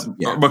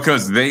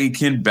 because they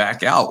can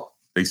back out,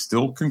 they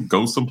still can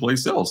go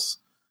someplace else,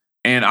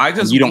 and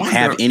you don't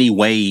have any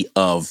way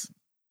of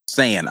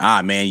saying,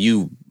 man,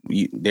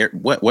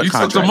 what you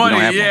contract? Took the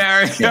money.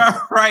 Yeah,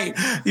 right.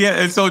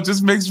 Yeah, and so it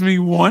just makes me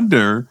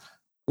wonder,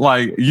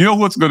 like,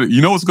 what's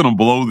gonna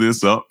blow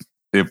this up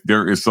if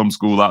there is some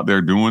school out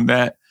there doing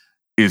that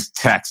is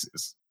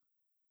taxes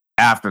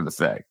after the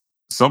fact.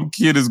 Some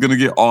kid is gonna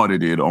get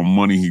audited on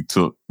money he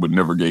took but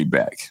never gave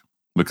back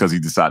because he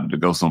decided to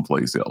go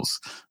someplace else.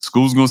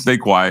 School's gonna stay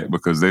quiet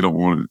because they don't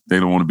want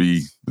to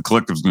be. The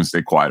collective's gonna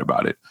stay quiet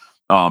about it.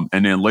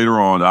 And then later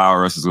on, the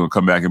IRS is going to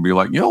come back and be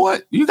like, you know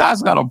what? You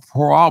guys got a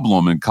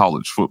problem in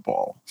college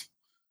football.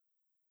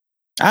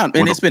 And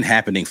it's been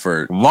happening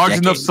for large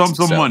enough sums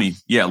of money.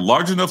 Yeah,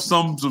 large enough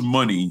sums of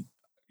money,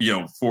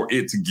 for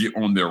it to get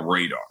on their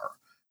radar.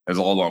 That's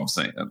all I'm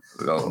saying.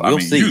 We'll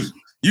see.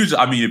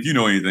 Usually, if you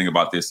know anything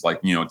about this, like,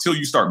 until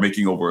you start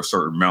making over a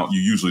certain amount, you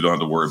usually don't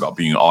have to worry about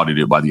being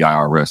audited by the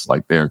IRS.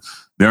 Like they're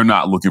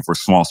not looking for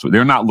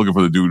they're not looking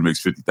for the dude who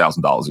makes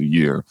 $50,000 a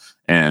year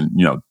and,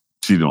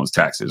 cheated on his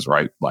taxes,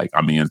 right? Like,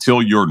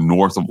 until you're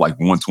north of like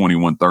 120,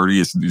 130,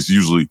 it's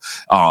usually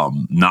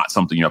not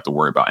something you have to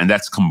worry about. And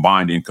that's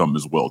combined income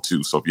as well,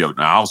 too. So if you have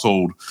a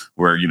household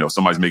where,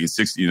 somebody's making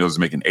 60, is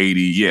making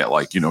 80, yeah,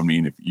 like, if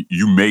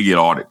you may get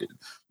audited.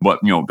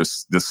 But,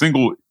 the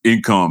single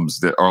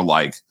incomes that are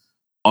like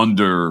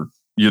under,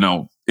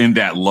 in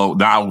that low,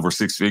 not over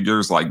six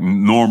figures, like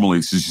normally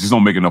you just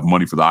don't make enough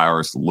money for the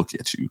IRS to look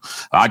at you.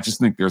 I just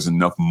think there's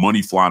enough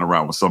money flying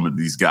around with some of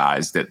these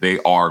guys that they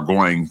are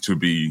going to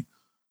be,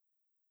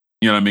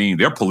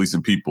 they're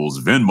policing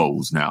people's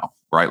Venmos now,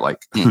 right?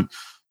 Like,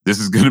 this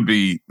is gonna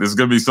be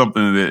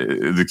something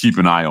to keep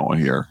an eye on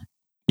here.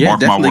 Yeah,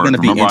 Mark definitely my word. going to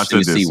be Remember interesting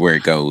to see where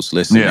it goes.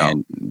 Listen,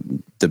 man,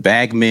 the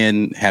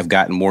bagmen have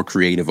gotten more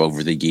creative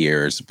over the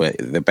years, but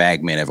the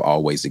bagmen have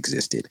always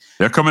existed.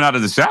 They're coming out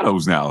of the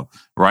shadows now,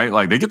 right?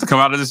 Like they get to come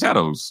out of the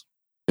shadows.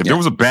 If there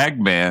was a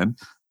bagman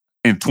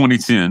in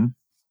 2010,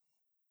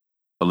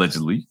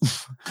 allegedly,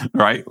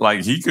 right?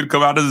 Like he could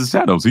come out of the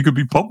shadows. He could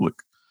be public.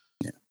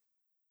 Yeah.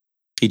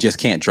 He just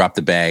can't drop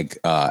the bag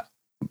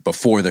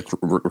before the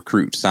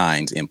recruit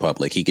signs in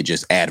public. He could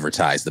just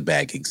advertise the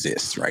bag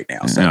exists right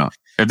now. So. Yeah.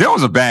 If there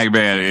was a bag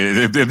man,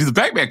 if the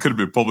bag man could have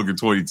been public in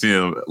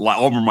 2010, like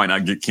Auburn might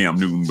not get Cam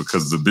Newton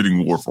because the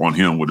bidding war on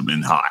him would have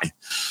been high,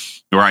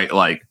 right?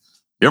 Like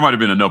there might have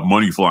been enough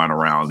money flying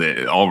around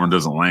that Auburn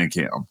doesn't land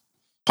Cam.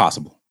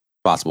 Possible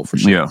for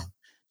sure. Yeah.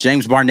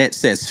 James Barnett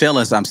says,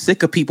 fellas, I'm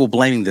sick of people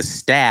blaming the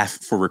staff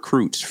for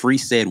recruits. Free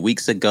said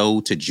weeks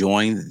ago to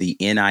join the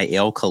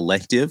NIL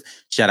collective.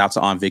 Shout out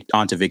to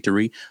On to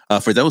Victory.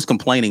 For those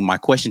complaining, my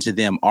question to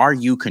them, are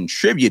you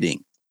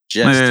contributing?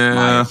 Just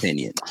my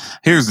opinion.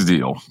 Here's the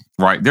deal,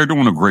 right? They're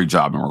doing a great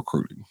job in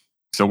recruiting.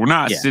 So we're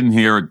not sitting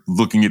here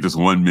looking at this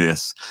one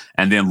miss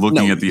and then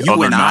looking at the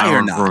other nine.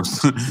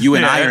 You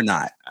and I are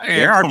not.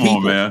 There are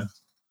people.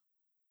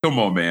 Come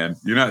on, man.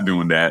 You're not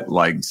doing that.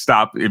 Like,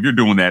 stop. If you're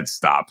doing that,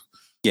 stop.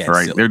 Yeah,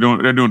 right. They're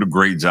doing a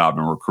great job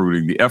in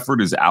recruiting. The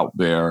effort is out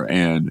there,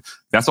 and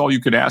that's all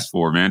you could ask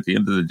for, man. At the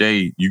end of the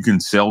day, you can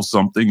sell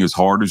something as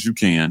hard as you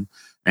can.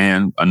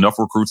 And enough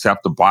recruits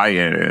have to buy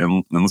it.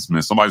 And listen,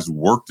 man, somebody's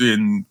worked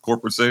in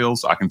corporate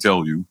sales, I can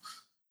tell you,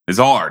 it's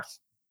hard.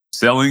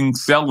 Selling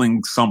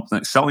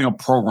something, selling a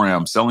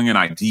program, selling an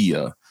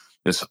idea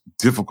is a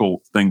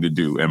difficult thing to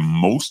do. And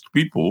most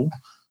people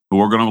who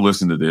are going to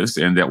listen to this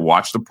and that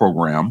watch the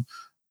program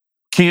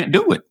can't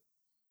do it.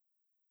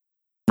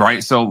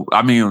 Right. So,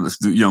 I mean,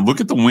 look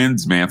at the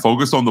wins, man.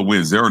 Focus on the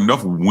wins. There are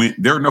enough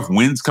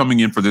wins coming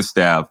in for this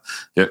staff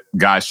that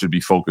guys should be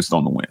focused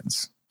on the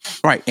wins.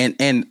 Right.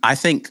 And I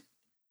think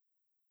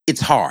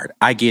it's hard.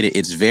 I get it.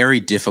 It's very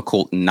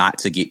difficult not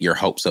to get your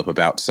hopes up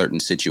about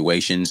certain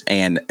situations.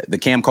 And the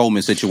Cam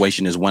Coleman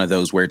situation is one of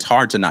those where it's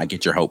hard to not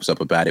get your hopes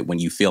up about it when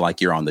you feel like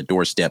you're on the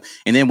doorstep.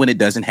 And then when it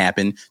doesn't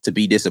happen, to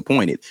be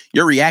disappointed.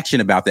 Your reaction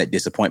about that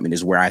disappointment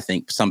is where I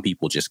think some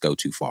people just go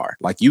too far.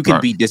 Like you can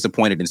be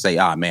disappointed and say,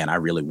 man, I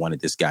really wanted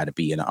this guy to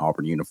be in an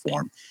Auburn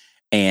uniform.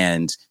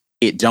 And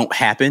it don't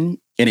happen.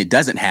 And it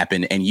doesn't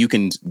happen, and you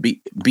can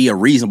be a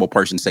reasonable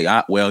person and say,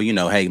 well,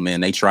 hey,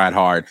 man, they tried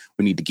hard.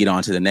 We need to get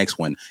on to the next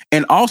one.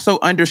 And also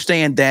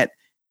understand that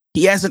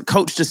he hasn't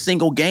coached a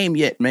single game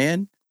yet,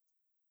 man.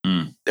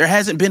 There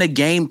hasn't been a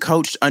game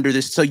coached under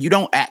this, so you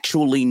don't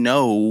actually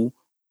know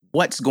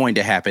what's going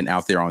to happen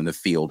out there on the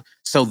field.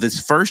 So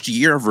this first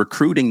year of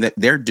recruiting that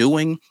they're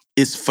doing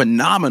is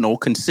phenomenal,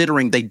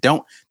 considering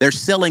they're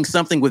selling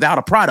something without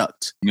a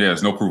product. Yeah,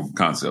 there's no proof of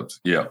concept.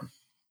 Yeah.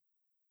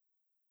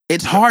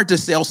 It's hard to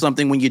sell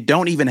something when you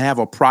don't even have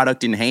a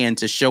product in hand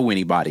to show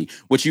anybody.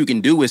 What you can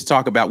do is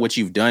talk about what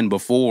you've done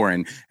before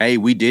and, hey,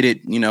 we did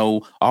it,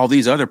 all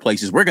these other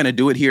places. We're going to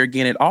do it here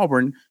again at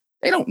Auburn.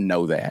 They don't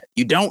know that.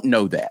 You don't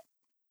know that.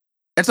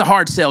 That's a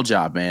hard sell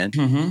job, man.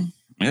 Mm-hmm.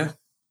 Yeah.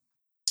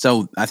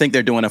 So I think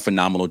they're doing a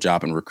phenomenal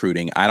job in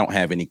recruiting. I don't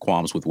have any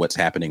qualms with what's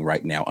happening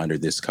right now under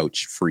this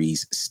Coach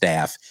Freeze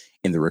staff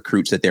in the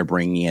recruits that they're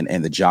bringing in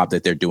and the job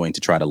that they're doing to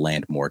try to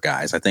land more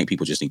guys. I think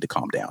people just need to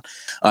calm down.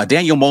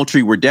 Daniel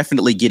Moultrie, we're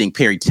definitely getting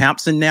Perry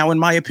Thompson now, in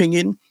my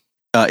opinion.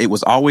 It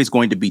was always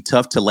going to be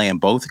tough to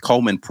land both.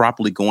 Coleman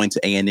probably going to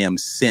A&M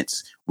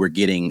since we're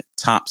getting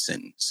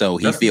Thompson. So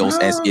he feels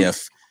as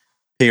if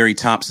Perry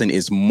Thompson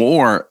is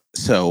more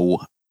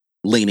so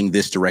leaning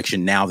this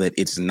direction now that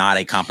it's not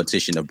a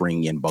competition of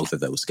bringing in both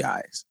of those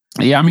guys.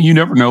 Yeah, I mean, you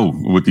never know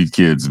with these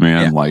kids,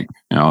 man.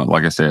 Yeah.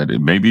 Like I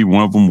said, maybe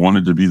one of them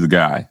wanted to be the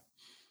guy.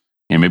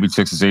 And maybe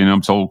Texas A&M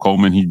told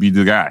Coleman he'd be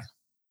the guy.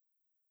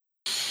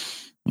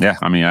 Yeah,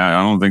 I mean,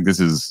 I don't think this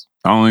is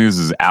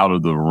out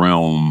of the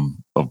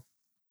realm of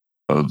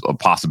a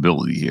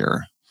possibility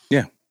here.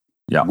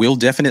 Yeah, we'll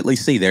definitely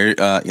see there.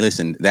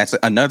 Listen, that's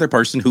another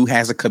person who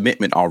has a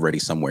commitment already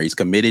somewhere. He's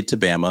committed to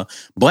Bama,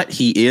 but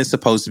he is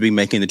supposed to be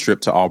making the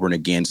trip to Auburn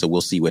again. So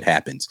we'll see what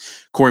happens.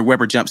 Corey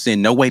Weber jumps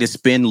in. No way to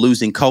spin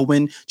losing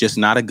Coleman. Just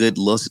not a good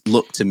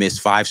look to miss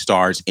 5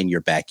 stars in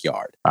your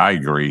backyard. I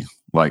agree.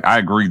 I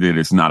agree that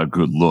it's not a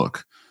good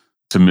look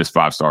to miss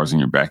 5 stars in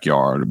your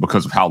backyard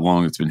because of how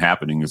long it's been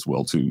happening as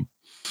well, too.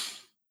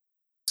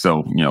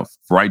 So,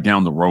 right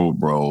down the road,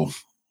 bro,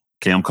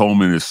 Cam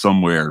Coleman is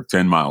somewhere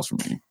 10 miles from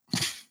me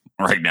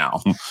right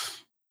now,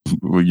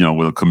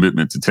 with a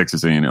commitment to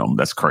Texas A&M.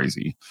 That's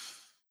crazy.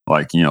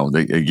 But I'm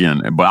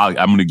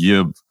going to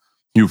give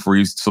Hugh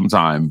Freeze some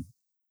time,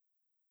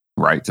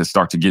 right, to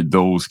start to get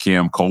those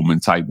Cam Coleman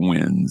type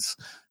wins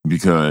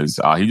because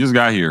he just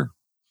got here.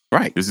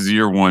 Right. This is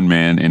year 1,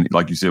 man. And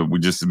like you said, we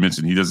just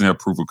mentioned, he doesn't have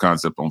proof of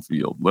concept on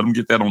field. Let him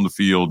get that on the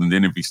field. And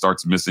then if he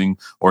starts missing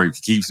or if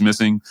he keeps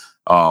missing,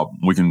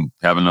 we can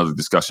have another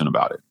discussion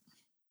about it.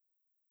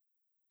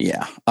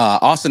 Yeah.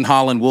 Austin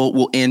Holland,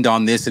 we'll end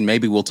on this, and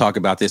maybe we'll talk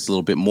about this a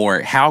little bit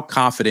more. How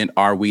confident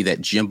are we that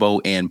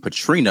Jimbo and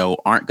Petrino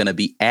aren't going to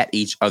be at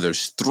each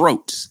other's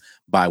throats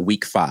by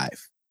week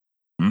 5?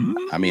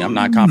 I mean, I'm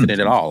not confident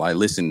at all.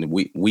 Listen,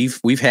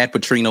 we've had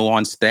Petrino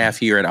on staff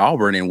here at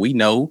Auburn, and we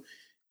know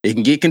it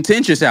can get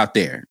contentious out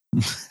there.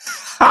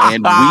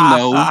 And we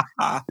know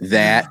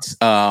that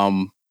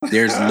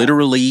there's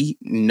literally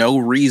no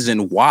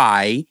reason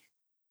why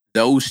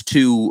those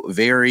two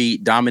very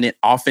dominant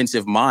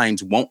offensive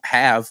minds won't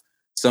have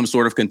some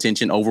sort of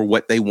contention over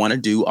what they want to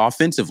do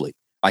offensively.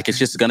 Like, it's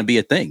just going to be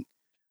a thing.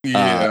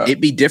 Yeah.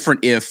 It'd be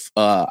different if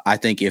I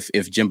think if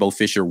Jimbo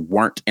Fisher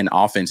weren't an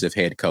offensive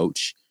head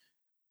coach,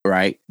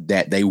 right,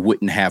 that they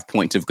wouldn't have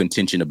points of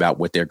contention about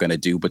what they're going to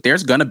do. But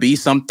there's going to be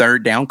some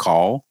third down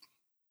call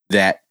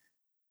that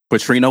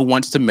Petrino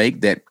wants to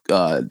make that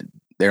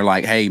they're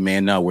like, hey,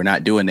 man, no, we're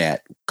not doing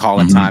that. Call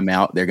a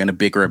timeout. They're going to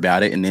bicker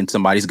about it. And then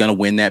somebody's going to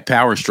win that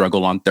power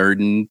struggle on 3rd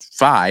and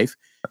 5.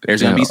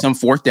 There's going to be some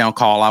 4th down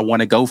call. I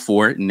want to go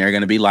for it. And they're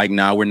going to be like,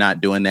 no, we're not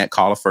doing that.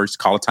 Call a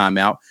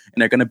timeout.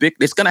 And they're going to bicker.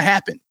 It's going to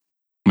happen.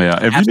 Yeah,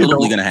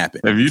 absolutely going to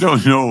happen. If you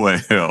don't know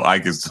what hell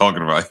Ike is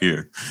talking about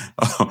here,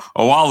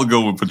 a while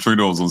ago when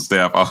Petrino was on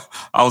staff,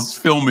 I was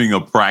filming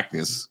a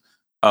practice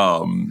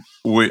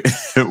where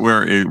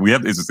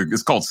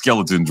it's called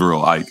skeleton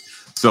drill, Ike.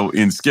 So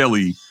in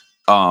Skelly,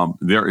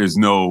 there is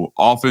no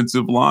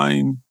offensive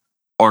line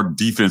or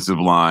defensive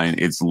line.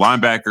 It's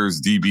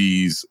linebackers,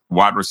 DBs,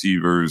 wide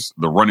receivers,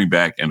 the running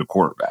back, and the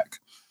quarterback.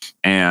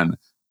 And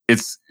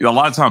it's a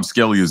lot of times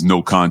Skelly is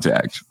no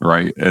contact,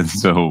 right? And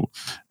so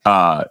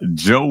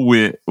Joe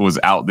Witt was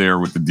out there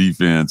with the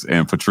defense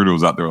and Petrino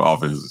was out there with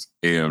offense.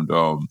 And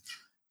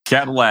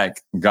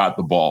Cadillac got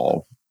the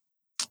ball.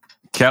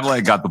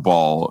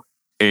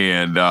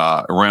 And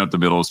ran up the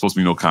middle. It was supposed to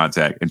be no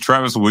contact. And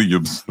Travis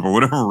Williams, for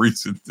whatever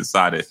reason,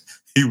 decided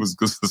he was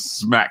going to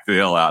smack the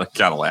hell out of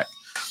Cadillac.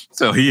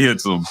 So he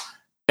hits him.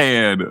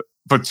 And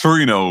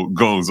Petrino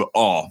goes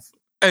off.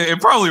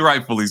 And probably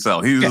rightfully so.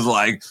 He was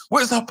like,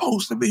 we're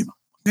supposed to be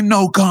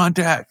no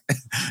contact.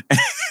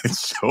 And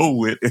Joe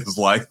Witt is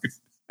like,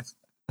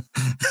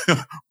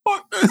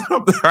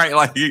 right?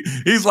 Like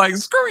he's like,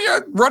 screw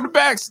you, running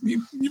backs.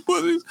 You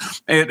put this.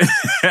 And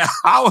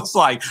I was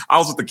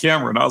with the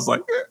camera and I was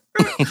like,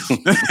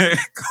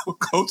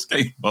 Coach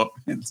came up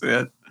and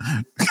said,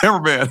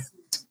 cameraman,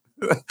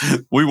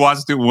 we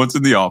watched it once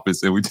in the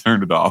office and we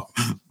turned it off,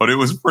 but it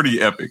was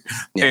pretty epic.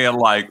 Yeah. And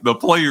like the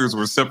players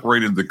were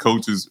separating the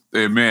coaches.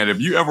 And man,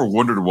 if you ever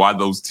wondered why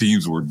those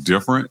teams were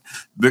different,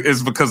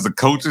 it's because the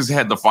coaches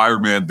had the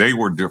fireman. They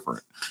were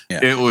different.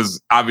 Yeah. It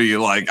was,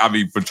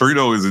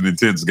 Petrino is an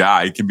intense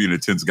guy. He can be an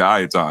intense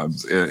guy at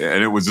times.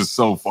 And it was just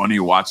so funny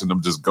watching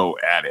them just go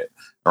at it.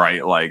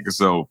 Right. Like,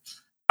 so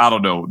I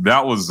don't know.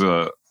 That was,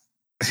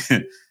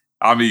 in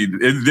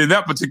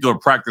that particular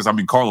practice,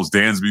 Carlos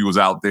Dansby was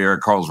out there.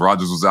 Carlos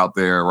Rogers was out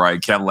there, right?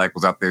 Cadillac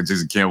was out there.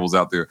 Jason Campbell was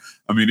out there.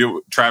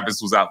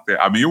 Travis was out there.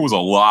 It was a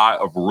lot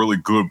of really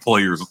good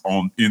players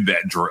in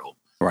that drill.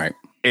 Right.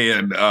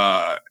 And,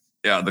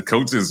 the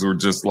coaches were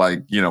just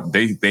like,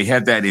 they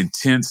had that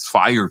intense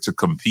fire to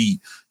compete.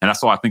 And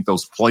that's why I think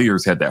those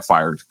players had that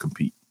fire to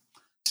compete.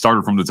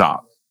 Started from the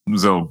top.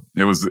 So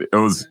it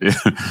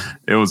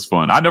was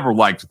fun. I never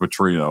liked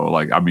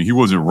Petrino. He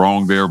wasn't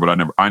wrong there, but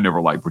I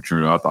never liked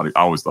Petrino. I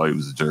always thought he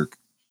was a jerk.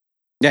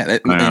 Yeah,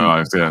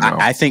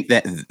 I think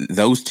that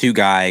those two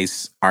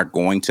guys are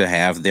going to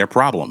have their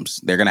problems.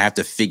 They're going to have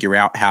to figure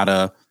out how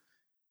to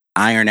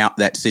iron out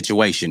that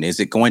situation. Is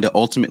it going to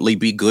ultimately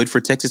be good for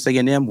Texas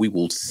A&M? We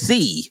will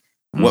see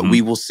what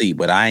we will see,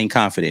 but I ain't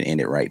confident in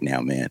it right now,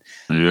 man.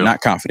 Yep.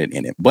 Not confident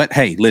in it. But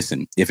hey,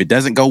 listen, if it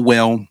doesn't go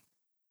well,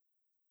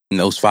 and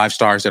those 5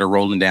 stars that are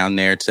rolling down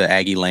there to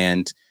Aggie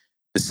Land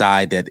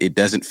decide that it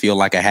doesn't feel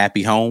like a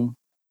happy home,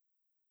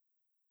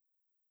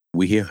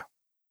 we here.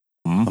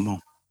 Come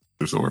on.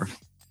 For sure.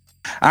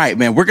 All right,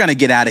 man, we're going to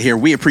get out of here.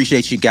 We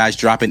appreciate you guys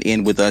dropping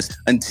in with us.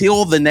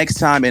 Until the next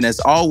time, and as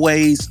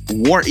always,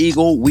 War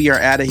Eagle, we are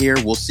out of here.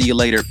 We'll see you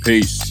later.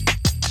 Peace.